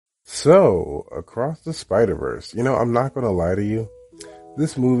So, Across the Spider-Verse, I'm not going to lie to you.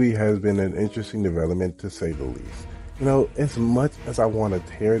 This movie has been an interesting development to say the least. As much as I want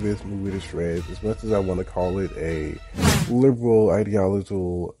to tear this movie to shreds, as much as I want to call it a liberal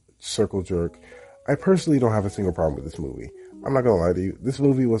ideological circle jerk, I personally don't have a single problem with this movie. I'm not gonna lie to you. This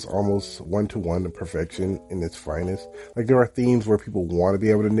movie was almost one-to-one perfection in its finest. Like, there are themes where people want to be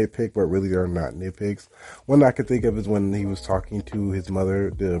able to nitpick, but really they're not nitpicks. One I could think of is when he was talking to his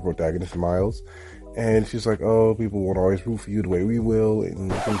mother, the protagonist Miles, and she's like, oh, people won't always root for you the way we will,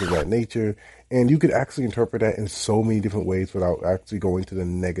 and things of that nature. And you could actually interpret that in so many different ways without actually going to the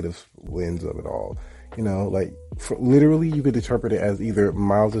negative lens of it all. Literally, you could interpret it as either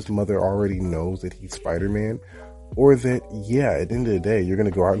Miles' mother already knows that he's Spider-Man, or that, yeah, at the end of the day, you're going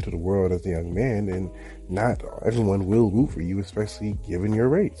to go out into the world as a young man and not everyone will root for you, especially given your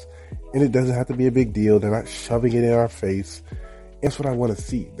race. And it doesn't have to be a big deal. They're not shoving it in our face. That's what I want to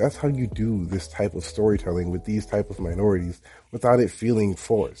see. That's how you do this type of storytelling with these type of minorities without it feeling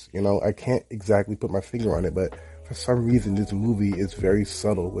forced. I can't exactly put my finger on it, but for some reason, this movie is very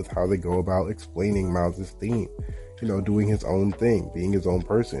subtle with how they go about explaining Miles' theme. Doing his own thing, being his own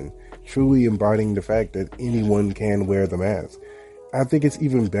person, truly embodying the fact that anyone can wear the mask. I think it's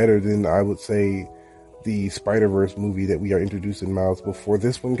even better than, I would say, the Spider-Verse movie that we are introducing Miles before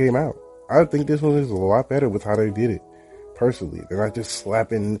this one came out. I think this one is a lot better with how they did it. Personally, they're not just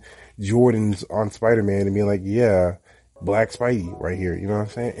slapping Jordans on Spider-Man and being like, yeah, Black Spidey right here. You know what I'm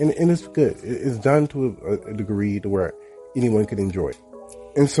saying? And it's good. It's done to a degree to where anyone can enjoy it.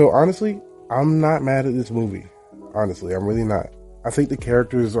 And so, honestly, I'm not mad at this movie. Honestly, I'm really not. I think the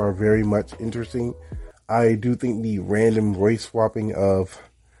characters are very much interesting. I do think the random voice swapping of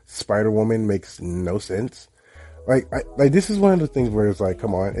Spider-Woman makes no sense. Like this is one of the things where it's like,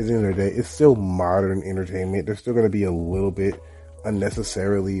 come on, at the end of the day, it's still modern entertainment. There's still going to be a little bit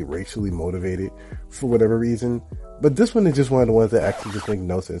unnecessarily racially motivated for whatever reason. But this one is just one of the ones that actually just make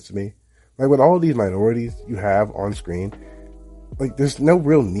no sense to me. Like, with all these minorities you have on screen, like, there's no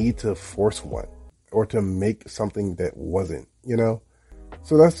real need to force one or to make something that wasn't,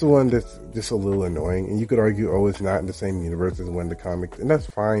 So that's the one that's just a little annoying. And you could argue, oh, it's not in the same universe as one of the comics, and that's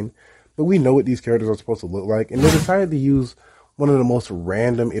fine. But we know what these characters are supposed to look like. And they decided to use one of the most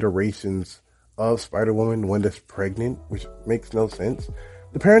random iterations of Spider-Woman, one that's pregnant, which makes no sense.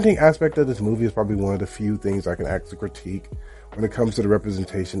 The parenting aspect of this movie is probably one of the few things I can actually critique when it comes to the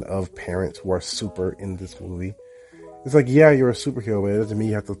representation of parents who are super in this movie. It's like, yeah, you're a superhero, but it doesn't mean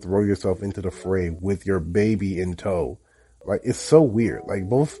you have to throw yourself into the fray with your baby in tow. Like, it's so weird. Like,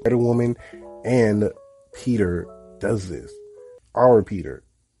 both Spider-Woman and Peter does this. Our Peter.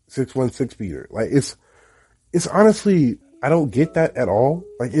 616 Peter. Like, it's honestly, I don't get that at all.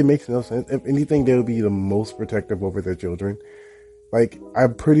 Like, it makes no sense. If anything, they would be the most protective over their children. Like,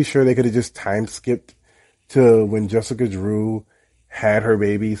 I'm pretty sure they could have just time skipped to when Jessica Drew had her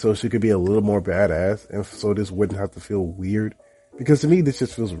baby so she could be a little more badass, and so this wouldn't have to feel weird. Because to me, this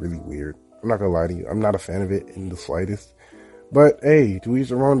just feels really weird. I'm not gonna lie to you. I'm not a fan of it in the slightest. But hey, to each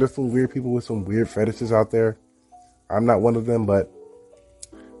their own, there's some weird people with some weird fetishes out there. I'm not one of them, but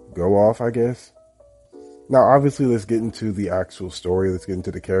go off, I guess. Now, obviously, let's get into the actual story. Let's get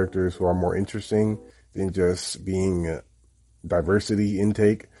into the characters who are more interesting than just being diversity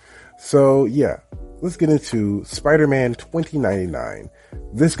intake. So, yeah, let's get into Spider-Man 2099.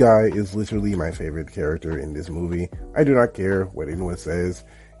 This guy is literally my favorite character in this movie. I do not care what anyone says.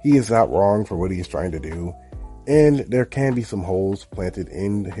 He is not wrong for what he is trying to do. And there can be some holes planted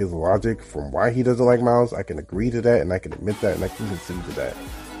in his logic from why he doesn't like Miles. I can agree to that, and I can admit that, and I can concede to that.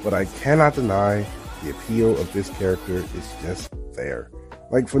 But I cannot deny the appeal of this character is just there.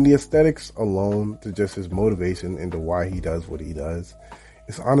 Like, from the aesthetics alone to just his motivation into why he does what he does,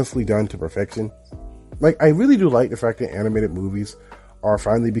 it's honestly done to perfection. Like, I really do like the fact that animated movies are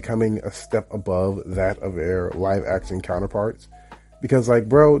finally becoming a step above that of their live action counterparts. Because, like,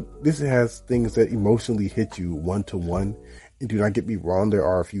 bro, this has things that emotionally hit you one to one. And do not get me wrong, there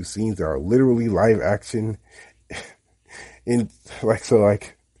are a few scenes that are literally live action. And, like, so,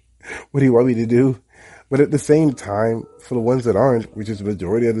 like, what do you want me to do? But at the same time, for the ones that aren't, which is the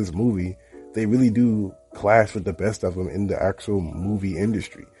majority of this movie, they really do clash with the best of them in the actual movie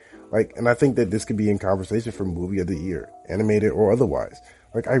industry. Like, and I think that this could be in conversation for movie of the year, animated or otherwise.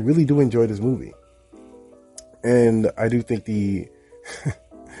 Like, I really do enjoy this movie. And I do think the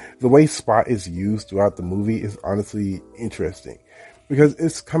way Spot is used throughout the movie is honestly interesting. Because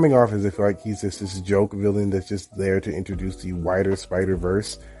it's coming off as if, like, he's just this joke villain that's just there to introduce the wider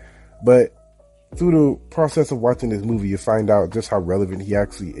Spider-Verse. But through the process of watching this movie, you find out just how relevant he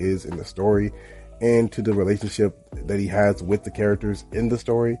actually is in the story. and to the relationship that he has with the characters in the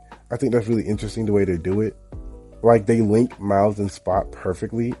story. I think that's really interesting the way they do it. Like, they link Miles and Spot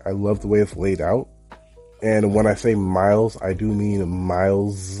perfectly. I love the way it's laid out. And when I say Miles, I do mean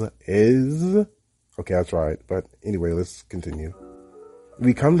Miles is. Okay, I tried. But anyway, let's continue.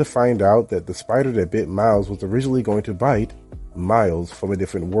 We come to find out that the spider that bit Miles was originally going to bite Miles from a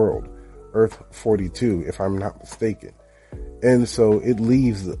different world, Earth 42, if I'm not mistaken. And so it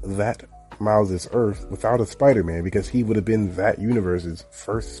leaves that Miles' Earth without a Spider-Man, because he would have been that universe's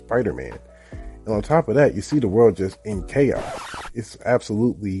first Spider-Man. And on top of that, you see the world just in chaos. It's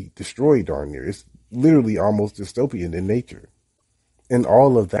absolutely destroyed darn near. It's literally almost dystopian in nature. And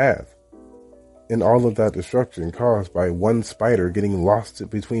all of that destruction caused by one spider getting lost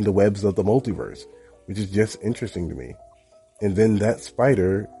between the webs of the multiverse, which is just interesting to me. And then that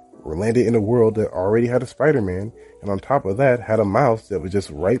spider landed in a world that already had a Spider-Man, and on top of that had a mouse that was just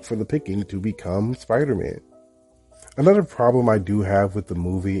ripe for the picking to become Spider-Man. Another problem I do have with the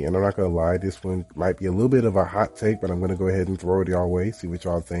movie, and I'm not going to lie, this one might be a little bit of a hot take, but I'm going to go ahead and throw it y'all way, see what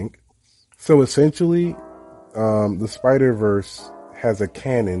y'all think. So essentially, the Spider-Verse has a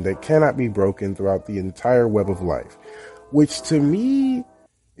canon that cannot be broken throughout the entire web of life, which to me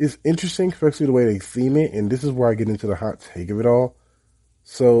is interesting, especially the way they theme it, and this is where I get into the hot take of it all.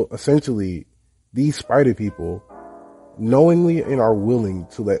 So essentially, these spider people knowingly and are willing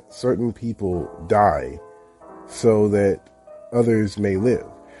to let certain people die so that others may live.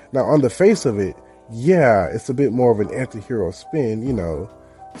 Now, on the face of it, yeah, it's a bit more of an anti-hero spin, you know,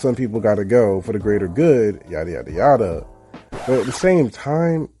 some people gotta go for the greater good, yada, yada, yada. But at the same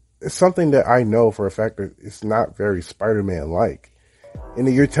time, it's something that I know for a fact that it's not very Spider-Man-like.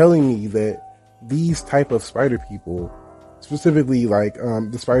 And you're telling me that these type of spider people, specifically like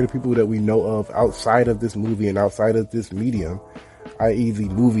the spider people that we know of outside of this movie and outside of this medium, i.e. the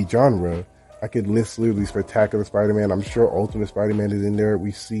movie genre, I could list literally Spectacular Spider-Man. I'm sure Ultimate Spider-Man is in there.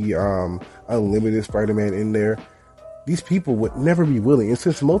 We see Unlimited Spider-Man in there. These people would never be willing. And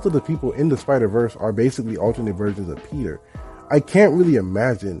since most of the people in the Spider-Verse are basically alternate versions of Peter, I can't really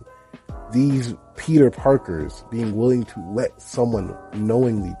imagine these Peter Parkers being willing to let someone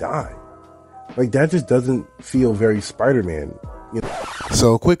knowingly die. Like, that just doesn't feel very Spider-Man. You know?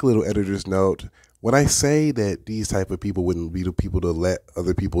 So, quick little editor's note. When I say that these type of people wouldn't be the people to let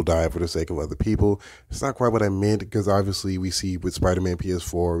other people die for the sake of other people, it's not quite what I meant, because obviously we see with Spider-Man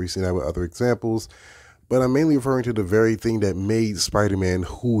PS4, we've seen that with other examples, but I'm mainly referring to the very thing that made Spider-Man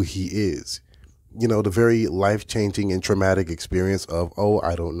who he is. You know, the very life-changing and traumatic experience of,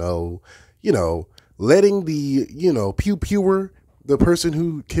 I don't know, you know, letting the, you know, pew-pewer, the person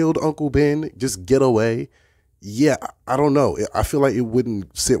who killed Uncle Ben, just get away. Yeah, I don't know. I feel like it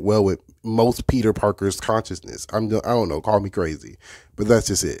wouldn't sit well with most Peter Parker's consciousness. I don't know, call me crazy, but that's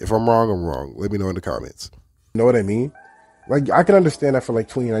just it. If I'm wrong, I'm wrong. Let me know in the comments. You know what I mean? Like, I can understand that for like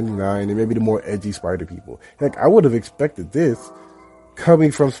 2099 and maybe the more edgy Spider people. Heck, I would have expected this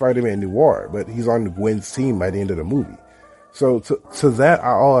coming from Spider-Man Noir, but he's on Gwen's team by the end of the movie. So to that,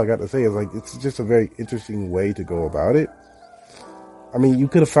 all I got to say is, like, it's just a very interesting way to go about it. I mean, you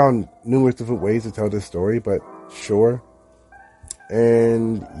could have found numerous different ways to tell this story, but sure.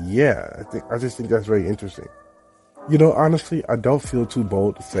 And yeah, I just think that's very interesting. You know, honestly, I don't feel too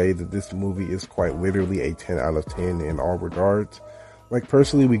bold to say that this movie is quite literally a 10 out of 10 in all regards. Like,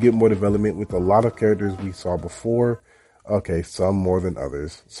 personally, we get more development with a lot of characters we saw before. Okay, some more than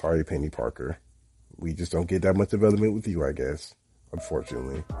others. Sorry, Penny Parker. We just don't get that much development with you, I guess,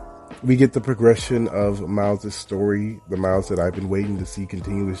 unfortunately. We get the progression of Miles' story, the Miles that I've been waiting to see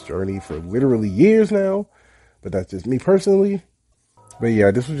continue his journey for literally years now. But that's just me personally. But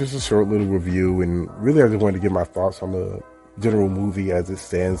yeah, this was just a short little review, and really I just wanted to give my thoughts on the general movie as it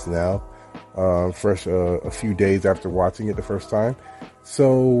stands now, fresh a few days after watching it the first time.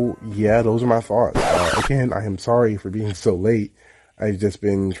 So yeah, those are my thoughts. Again, I am sorry for being so late. I've just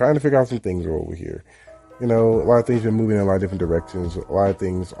been trying to figure out some things over here. You know, a lot of things been moving in a lot of different directions, a lot of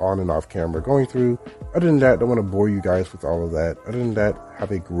things on and off camera going through. Other than that, don't want to bore you guys with all of that. Other than that, have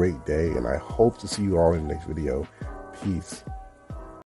a great day, and I hope to see you all in the next video. Peace.